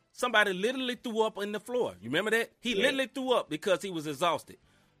out, somebody literally threw up in the floor. You remember that? He literally threw up because he was exhausted.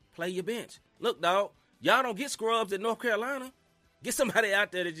 Play your bench. Look, dog, y'all don't get scrubs at North Carolina. Get somebody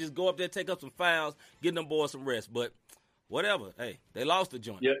out there to just go up there, take up some fouls, get them boys some rest. But whatever. Hey, they lost the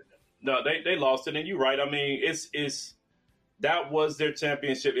joint. Yeah. No, they lost it, and you're right. I mean, it's that was their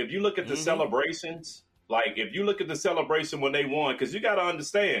championship. If you look at the celebrations, like if you look at the celebration when they won, because you got to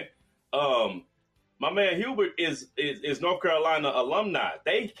understand, my man Hubert is North Carolina alumni.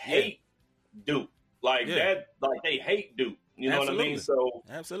 They hate Duke that. Like they hate Duke. You know what I mean? So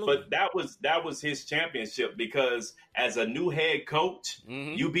absolutely. But that was his championship because as a new head coach,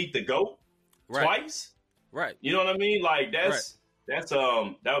 you beat the GOAT twice. Right. You know what I mean? Like that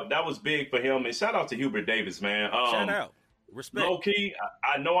was big for him. And shout out to Hubert Davis, man. Shout out. Respect. Low key,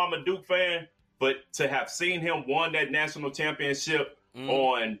 I know I'm a Duke fan, but to have seen him won that national championship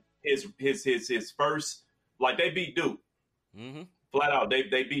on his first, like they beat Duke, flat out.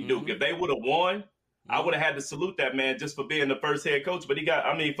 They beat Duke. If they would have won, I would have had to salute that man just for being the first head coach. But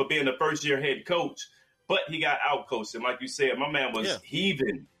for being the first year head coach. But he got out coached, and like you said, my man was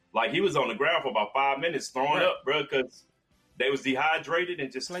heaving, like he was on the ground for about 5 minutes throwing up, bro, because they was dehydrated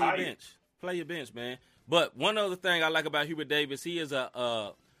and just tired. Play your bench, man. But one other thing I like about Hubert Davis, he is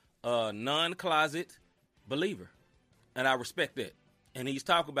a non-closet believer, and I respect that. And he's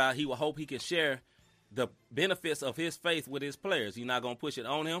talking about he will hope he can share the benefits of his faith with his players. He's not going to push it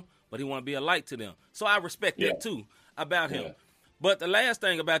on him, but he want to be a light to them. So I respect that, too, about him. But the last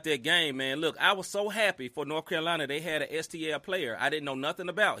thing about that game, man, look, I was so happy for North Carolina. They had an STL player I didn't know nothing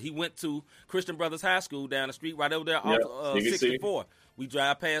about. He went to Christian Brothers High School down the street right over there off 64.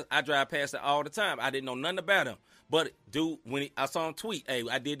 I drive past it all the time. I didn't know nothing about him. But, dude, when I saw him tweet, hey,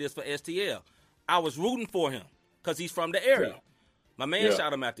 I did this for STL, I was rooting for him because he's from the area. My man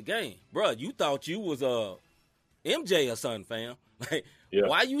shot him out the game. Bro, you thought you was MJ or something, fam. Like,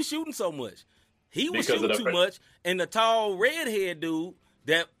 why you shooting so much? He was shooting too much, and the tall redhead dude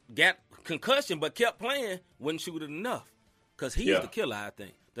that got concussion but kept playing wasn't shooting enough because he's the killer, I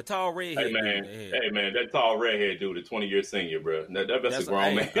think. The tall redhead. Hey man, that tall redhead dude, a 20-year senior, bro. That's a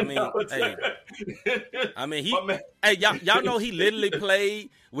grown man. I mean, y'all know he literally played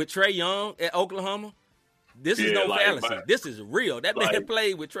with Trae Young at Oklahoma. This is no fallacy. This is real. That man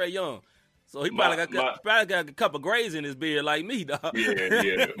played with Trae Young. So he probably got a couple grades in his beard like me, dog.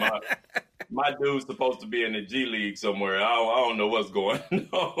 Yeah. My dude's supposed to be in the G League somewhere. I don't know what's going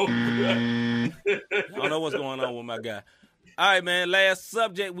on. I don't know what's going on with my guy. All right, man. Last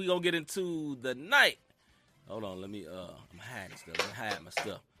subject we gonna get into the night. Hold on, let me. I'm hiding stuff. I'm hiding my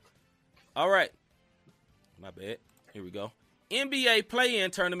stuff. All right, my bad. Here we go. NBA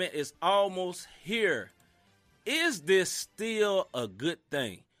play-in tournament is almost here. Is this still a good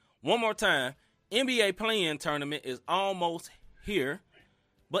thing? One more time. NBA play-in tournament is almost here,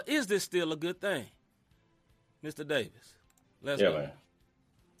 but is this still a good thing, Mr. Davis? Let's go.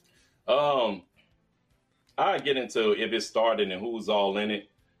 Man. I get into if it's starting and who's all in it.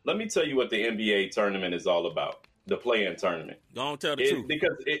 Let me tell you what the NBA tournament is all about. The play-in tournament. Don't tell the truth.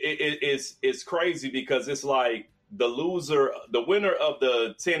 Because it's crazy because it's like the winner of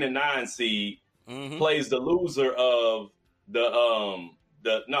the 10 and 9 seed plays the loser of the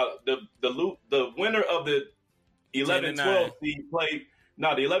winner of the 11-12 seed play.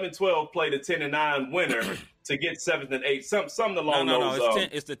 No, the 11-12 play the 10 and 9 winner to get 7th and 8. Something along those. No.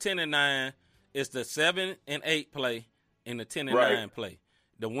 It's the 10 and 9. It's the 7 and 8 play and the 10 and 9 play.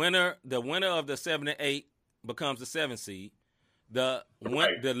 The winner of the 7 and 8 becomes the 7 seed. The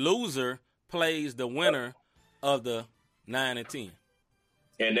loser plays the winner of the 9 and 10,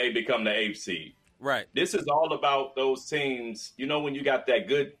 and they become the 8th seed. Right. This is all about those teams. You know, when you got that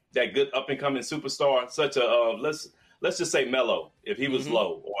good up and coming superstar, such a let's just say Melo, if he was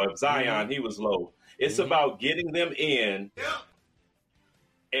low, or if Zion he was low. It's about getting them in,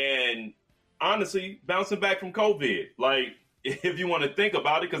 and honestly, bouncing back from COVID. Like, if you want to think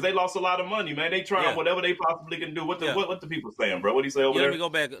about it, because they lost a lot of money, man. They trying whatever they possibly can do. What the people saying, bro? What do you say over there?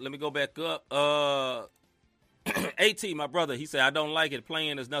 Let me go back up. AT, my brother, he said, I don't like it.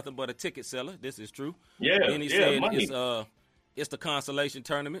 Playing is nothing but a ticket seller. This is true. Yeah. And he said it's the consolation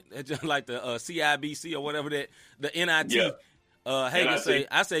tournament. It's just like the CIBC or whatever the NIT. Yeah. Hagan say,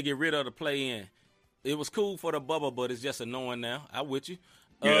 I say get rid of the play-in. It was cool for the bubble, but it's just annoying now. I'm with you.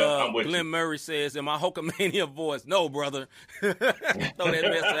 Yeah, I'm with Glenn you. Murray says in my Hulkamania voice, no, brother. Throw that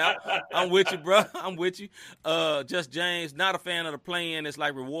mess out. I'm with you, bro. I'm with you. Just James, not a fan of the play-in. It's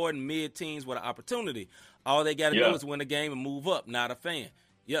like rewarding mid-teams with an opportunity. All they got to do is win the game and move up. Not a fan.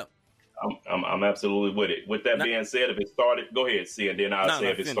 Yep. I'm absolutely with it. With that being said, if it started, go ahead, see, and then I'll say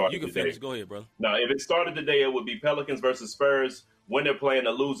if it started today. You can finish. Go ahead, brother. Now, if it started today, it would be Pelicans versus Spurs. When they're playing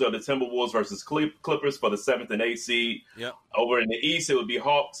the loser of the Timberwolves versus Clippers for the 7th and 8th seed. Yep. Over in the East, it would be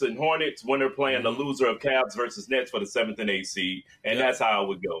Hawks and Hornets when they're playing the loser of Cavs versus Nets for the 7th and 8th seed. And that's how it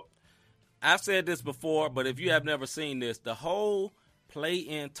would go. I've said this before, but if you have never seen this, the whole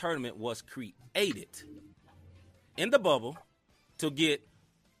play-in tournament was created in the bubble to get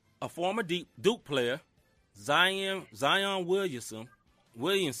a former Duke player, Zion Williamson,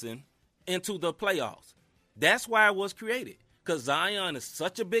 into the playoffs. That's why it was created. Because Zion is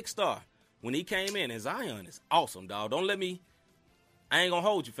such a big star when he came in. And Zion is awesome, dog. I ain't going to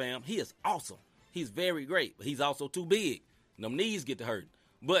hold you, fam. He is awesome. He's very great, but he's also too big. And them knees get to hurt.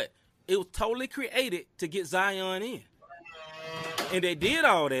 But it was totally created to get Zion in. And they did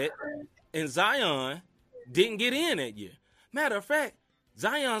all that, and Zion didn't get in that year. Matter of fact,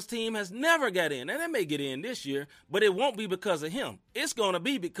 Zion's team has never got in. And they may get in this year, but it won't be because of him. It's going to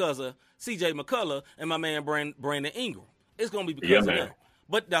be because of C.J. McCullough and my man Brandon Ingram. It's going to be because of them.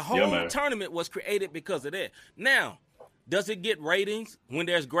 But the whole tournament was created because of that. Now, does it get ratings when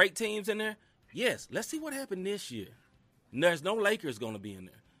there's great teams in there? Yes. Let's see what happened this year. There's no Lakers going to be in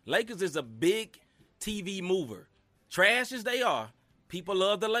there. Lakers is a big TV mover. Trash as they are, people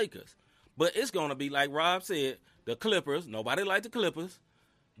love the Lakers. But it's going to be, like Rob said, the Clippers. Nobody liked the Clippers.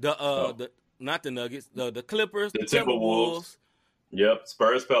 Not the Nuggets. The Clippers, the Timberwolves. Yep,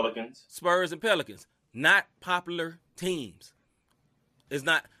 Spurs and Pelicans. Not popular teams. It's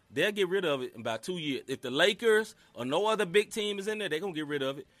not. They'll get rid of it in about 2 years. If the Lakers or no other big team is in there, they're going to get rid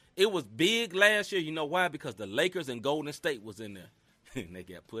of it. It was big last year. You know why? Because the Lakers and Golden State was in there. And they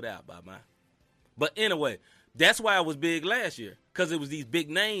got put out by mine. But anyway, that's why it was big last year. Because it was these big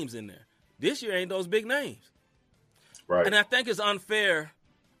names in there. This year ain't those big names. Right. And I think it's unfair.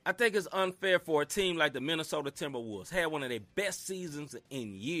 I think it's unfair for a team like the Minnesota Timberwolves. Had one of their best seasons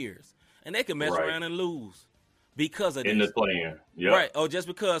in years. And they can mess around and lose because of this. In the play-in. Yep. Right. Or just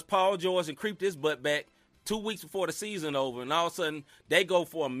because Paul George creeped his butt back 2 weeks before the season over, and all of a sudden they go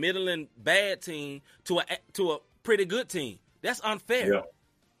for a middling bad team to a pretty good team. That's unfair. Yeah.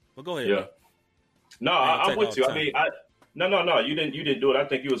 But go ahead. Yeah. Man. No, I'm with you. I mean, no. You didn't do it. I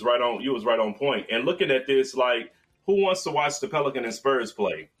think you was right on point. And looking at this, like, who wants to watch the Pelican and Spurs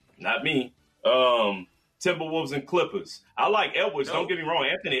play? Not me. Timberwolves and Clippers. I like Edwards. No. Don't get me wrong.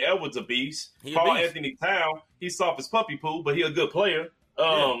 Anthony Edwards a beast. Carl Anthony Towns, he's soft as puppy poo, but he a good player.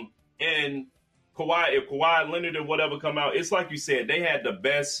 And Kawhi, if Kawhi Leonard or whatever come out, it's like you said, they had the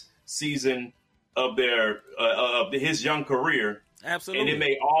best season of their his young career. Absolutely. And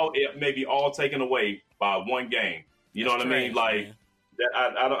it may be all taken away by one game. You know what I mean? Like that,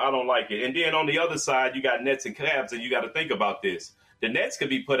 I don't like it. And then on the other side, you got Nets and Cavs, and you got to think about this. The Nets could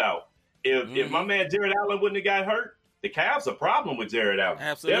be put out. If my man Jared Allen wouldn't have got hurt, the Cavs a problem with Jared Allen.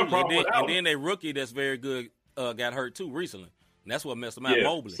 Absolutely. And then their rookie that's very good got hurt too recently. And that's what messed them out,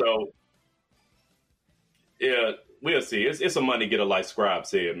 Mobley. So, yeah, we'll see. It's a money getter, like Scribe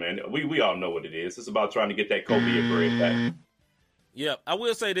said, man. We all know what it is. It's about trying to get that Kobe bread back. Yeah, I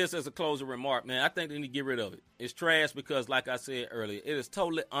will say this as a closing remark, man. I think they need to get rid of it. It's trash because, like I said earlier, it is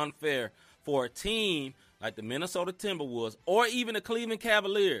totally unfair for a team like the Minnesota Timberwolves or even the Cleveland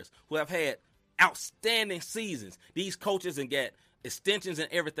Cavaliers, who have had outstanding seasons. These coaches and get extensions and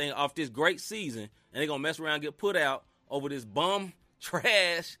everything off this great season, and they're going to mess around and get put out over this bum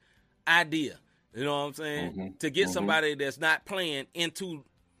trash idea. You know what I'm saying? To get somebody that's not playing into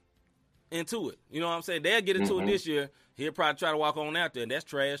it. You know what I'm saying? They'll get into it this year. He'll probably try to walk on out there, and that's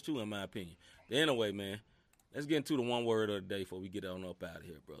trash too, in my opinion. But anyway, man, let's get into the one word of the day before we get on up out of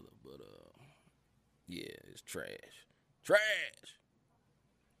here, brother. But, yeah, it's trash. Trash!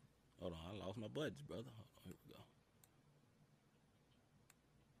 Hold on, I lost my buttons, brother. Hold on, here we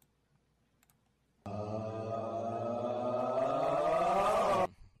go.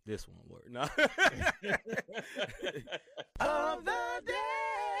 This one word. No. Of the day.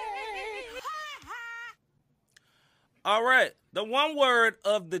 All right, the one word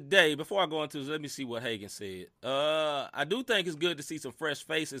of the day. Before I go into this, let me see what Hagan said. I do think it's good to see some fresh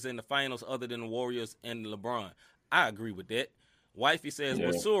faces in the finals other than the Warriors and LeBron. I agree with that. Wifey says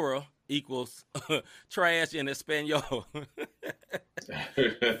basura equals trash in Espanol.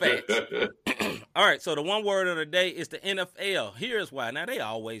 Facts. All right, so the one word of the day is the NFL. Here's why. Now, they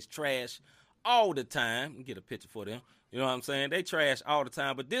always trash all the time. Get a picture for them. You know what I'm saying? They trash all the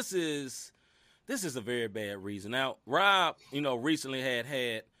time, but this is a very bad reason. Now, Rob, recently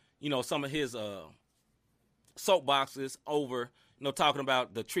had some of his soapboxes over, talking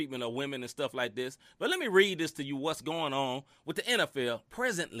about the treatment of women and stuff like this. But let me read this to you, what's going on with the NFL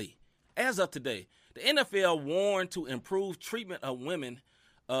presently. As of today, the NFL warned to improve treatment of women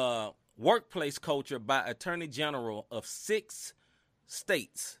workplace culture by Attorney General of 6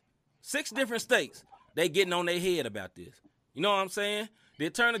 states. 6 different states. They getting on their head about this. You know what I'm saying? The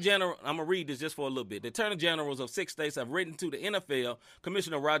Attorney General, I'm going to read this just for a little bit. The Attorney Generals of 6 states have written to the NFL.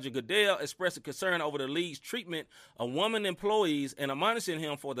 Commissioner Roger Goodell expressed a concern over the league's treatment of women employees and admonishing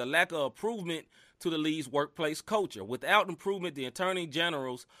him for the lack of improvement to the league's workplace culture. Without improvement, the Attorney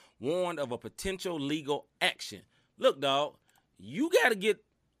Generals warned of a potential legal action. Look, dog, you got to get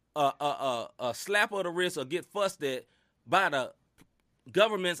a slap of the wrist or get fussed at by the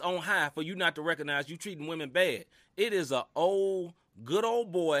government's on high for you not to recognize you treating women bad. It is a good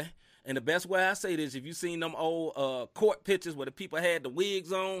old boy, and the best way I say this, if you seen them old court pictures where the people had the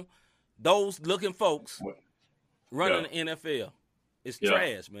wigs on, those looking folks running the NFL. It's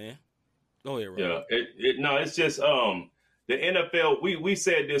trash, man. Go ahead, Rob. Yeah, it's just the NFL. We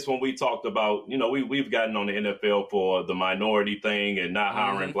said this when we talked about, we've gotten on the NFL for the minority thing and not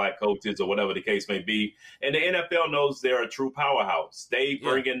hiring black coaches or whatever the case may be. And the NFL knows they're a true powerhouse. They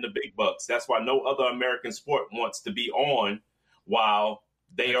bring in the big bucks. That's why no other American sport wants to be on while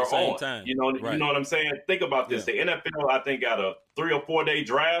they are on. Time. You know what I'm saying? Think about this. The NFL, I think, got a 3 or 4 day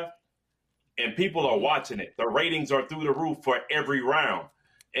draft, and people are watching it. The ratings are through the roof for every round.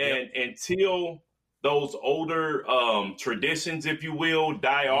 And until those older traditions, if you will,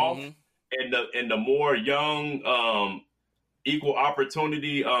 die off, and the more young, equal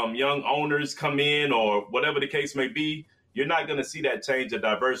opportunity young owners come in, or whatever the case may be, you're not going to see that change of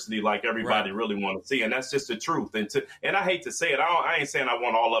diversity like everybody really want to see. And that's just the truth. And I hate to say it. I ain't saying I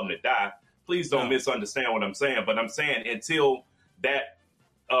want all of them to die. Please don't misunderstand what I'm saying. But I'm saying until that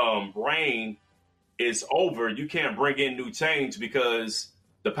reign is over, you can't bring in new change, because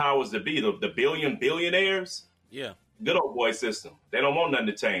the powers that be, the billionaires, good old boy system. They don't want nothing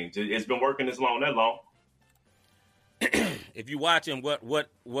to change. It's been working that long. If you watching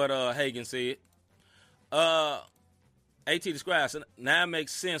what Hagan said, AT describes, now it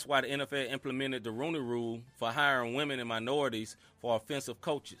makes sense why the NFL implemented the Rooney Rule for hiring women and minorities for offensive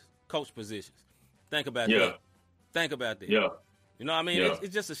coach positions. Think about that. Think about that. Yeah. You know what I mean? Yeah.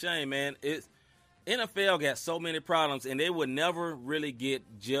 It's just a shame, man. NFL got so many problems, and they would never really get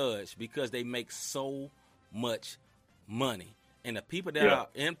judged because they make so much money. And the people that are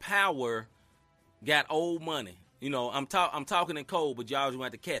in power got old money. You know, I'm talking in code, but y'all just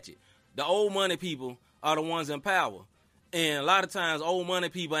want to catch it. The old money people are the ones in power. And a lot of times, old money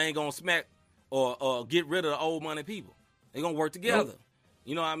people ain't going to smack or get rid of the old money people. They're going to work together. Yep.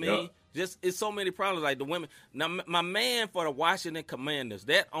 You know what I mean? Yep. Just it's so many problems. Like the women. Now, my man for the Washington Commanders,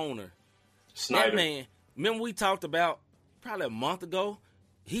 that owner, Snyder. that man, remember we talked about probably a month ago,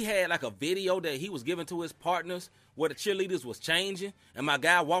 he had like a video that he was giving to his partners where the cheerleaders was changing, and my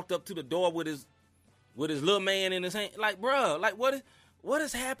guy walked up to the door with his little man in his hand. Like, bro, like what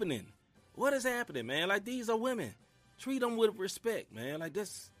is happening? What is happening, man? Like, these are women. Treat them with respect, man. Like,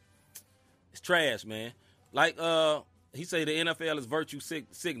 this, it's trash, man. Like, he say the NFL is virtue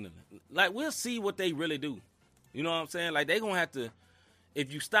signaling. Like, we'll see what they really do. You know what I'm saying? Like, they gonna have to,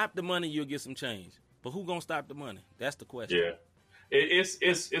 if you stop the money, you'll get some change. But who gonna stop the money? That's the question. Yeah.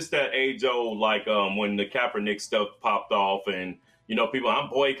 It's that age old, like when the Kaepernick stuff popped off and, you know, people, I'm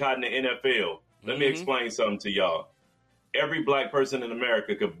boycotting the NFL. Let me explain something to y'all. Every black person in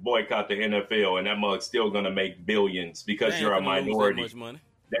America could boycott the NFL, and that mug's still going to make billions because you're a minority.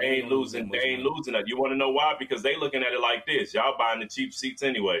 They ain't losing that. You want to know why? Because they looking at it like this. Y'all buying the cheap seats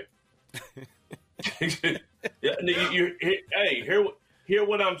anyway. Hey, hear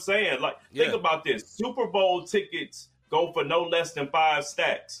what I'm saying. Like, think about this. Super Bowl tickets go for no less than 5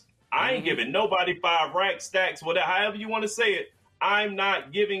 stacks. I ain't giving nobody 5 rack stacks, whatever, however you want to say it. I'm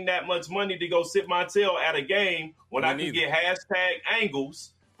not giving that much money to go sit my tail at a game when I can get hashtag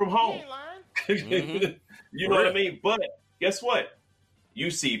angles from home. You know what I mean? But guess what?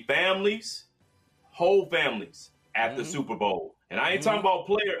 You see families, whole families at the Super Bowl. And I ain't talking about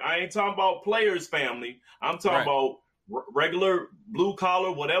players' family. I'm talking about regular blue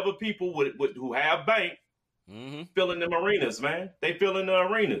collar, whatever people who have bank filling them arenas, man. They fill in the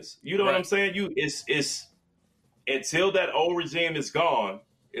arenas. You know what I'm saying? It's until that old regime is gone,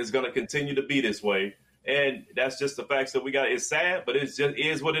 it's going to continue to be this way. And that's just the facts that we got. It's sad, but it just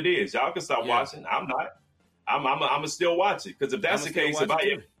is what it is. Y'all can stop watching. I'm not. I'm going to still watch it. Because if that's the case,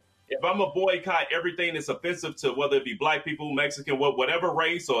 if I'm a boycott everything that's offensive to whether it be black people, Mexican, whatever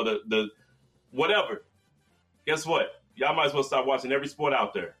race or the whatever, guess what? Y'all might as well stop watching every sport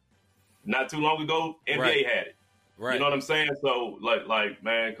out there. Not too long ago, NBA had it. Right. You know what I'm saying? So, like,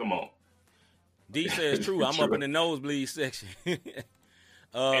 man, come on. D says true. I'm up in the nosebleed section. And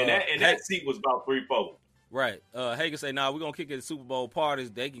that seat was about 3-4. Right. Hagen say, we're gonna kick it at Super Bowl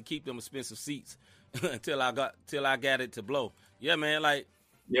parties. They can keep them expensive seats until I got it to blow. Yeah, man. Like,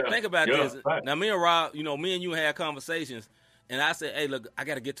 think about this. Right. Now, me and Rob, me and you had conversations, and I said, hey, look, I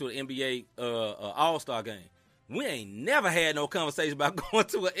got to get to an NBA All-Star game. We ain't never had no conversation about going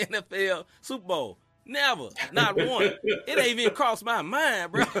to an NFL Super Bowl. Never. Not one. It ain't even crossed my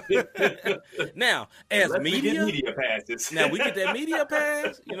mind, bro. Now, as media passes. Now, we get that media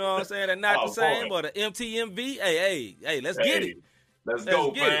pass. You know what I'm saying? They're not the same, but the MTMV, hey, let's get it. Let's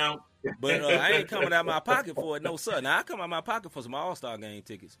go, fam. But I ain't coming out my pocket for it. No, sir. Now, I come out my pocket for some All-Star game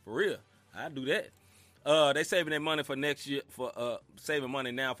tickets. For real. I do that. They saving their money for next year, saving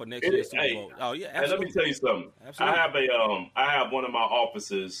money now for next year's Super Bowl. Oh, yeah, absolutely. Hey, let me tell you something. Absolutely. I have one of my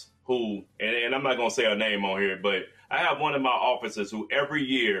officers who, and I'm not going to say her name on here, but I have one of my officers who every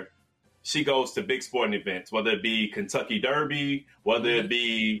year she goes to big sporting events, whether it be Kentucky Derby, whether it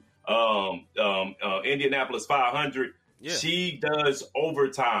be Indianapolis 500. Yeah. She does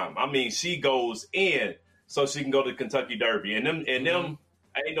overtime. I mean, she goes in so she can go to Kentucky Derby. And them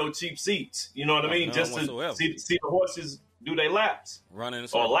ain't no cheap seats. You know what I mean? Just to see the horses do their laps. Running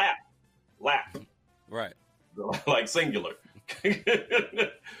or lap. Right. Like singular.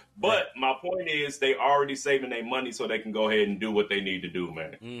 But my point is they already saving their money so they can go ahead and do what they need to do,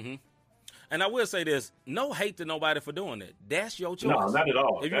 man. Mm-hmm. And I will say this, no hate to nobody for doing that. That's your choice. No, not at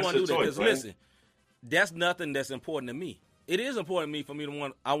all. If you want to do that, because listen, that's nothing that's important to me. It is important to me for me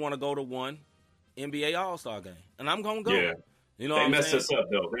to I want to go to one NBA All-Star game. And I'm going to go. Yeah. You know they messed us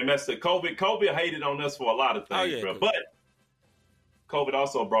up, though. They messed it. COVID hated on us for a lot of things, bro. But COVID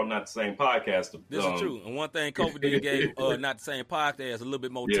also brought not the same podcast. This is true. And one thing COVID did gave not the same podcast a little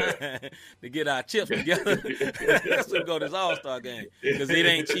bit more time to get our chips together. So we go to this All-Star game because it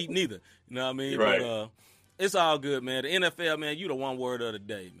ain't cheap neither. You know what I mean? Right. But it's all good, man. The NFL, man, you the one word of the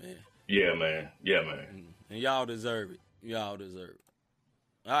day, man. Yeah, man. Yeah, man. And y'all deserve it. Y'all deserve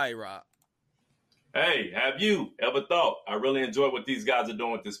it. All right, Rob. Hey, have you ever thought, I really enjoy what these guys are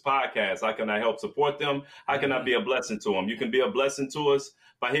doing with this podcast? How can I help support them? How can I be a blessing to them? You can be a blessing to us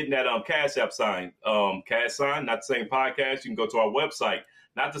by hitting that Cash App sign. Cash sign, Not the Same Podcast. You can go to our website,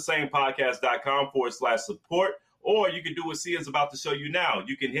 notthesamepodcast.com/support. Or you can do what Sia's about to show you now.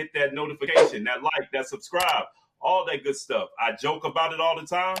 You can hit that notification, that like, that subscribe, all that good stuff. I joke about it all the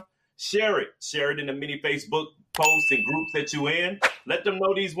time. Share it. Share it in the many Facebook posts and groups that you in. Let them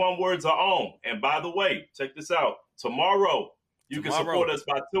know these one words are on. And by the way, check this out. Tomorrow, you can support us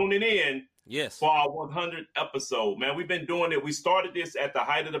by tuning in for our 100th episode. Man, we've been doing it. We started this at the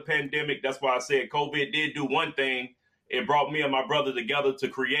height of the pandemic. That's why I said COVID did do one thing. It brought me and my brother together to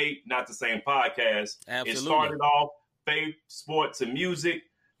create Not the Same Podcast. Absolutely. It started off faith, sports, and music.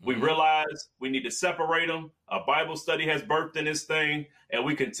 We realized we need to separate them. A Bible study has birthed in this thing, and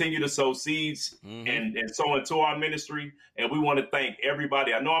we continue to sow seeds and sow into our ministry. And we want to thank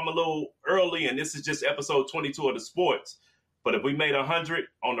everybody. I know I'm a little early, and this is just episode 22 of the sports. But if we made 100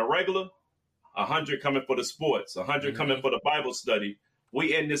 on the regular, 100 coming for the sports, 100 coming for the Bible study,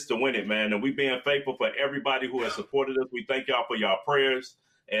 we in this to win it, man. And we being faithful for everybody who has supported us. We thank y'all for y'all prayers.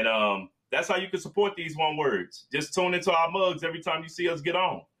 And that's how you can support these one words. Just tune into our mugs every time you see us get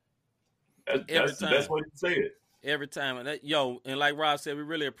on. That's the best way to say it. Every time. And like Rob said, we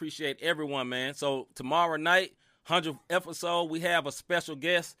really appreciate everyone, man. So tomorrow night, 100th episode, we have a special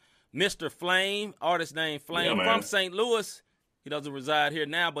guest, Mr. Flame, artist named Flame, from St. Louis. He doesn't reside here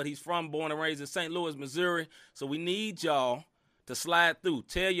now, but he's born and raised in St. Louis, Missouri. So we need y'all to slide through.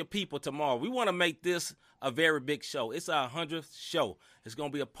 Tell your people tomorrow. We want to make this a very big show. It's our 100th show. It's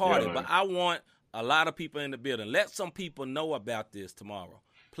going to be a party, but I want a lot of people in the building. Let some people know about this tomorrow.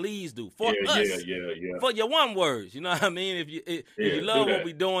 Please do. For us. For your one words. You know what I mean? If you love what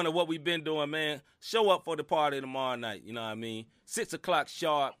we're doing or what we've been doing, man, show up for the party tomorrow night. You know what I mean? 6 o'clock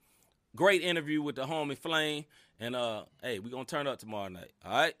sharp. Great interview with the homie Flame. And, hey, we're going to turn up tomorrow night.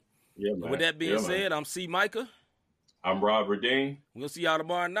 All right? Yeah, man. With that being said, I'm C. Micah. I'm Rob Verdeen. We're going to see y'all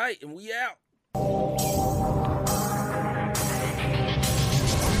tomorrow night, and we out.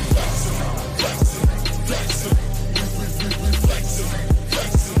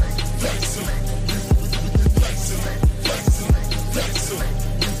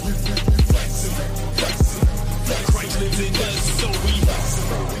 Christ lives in us, so we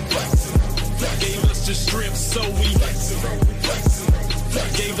gave us the strength, so we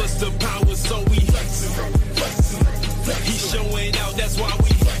gave us the power, so we he's showing out, that's why we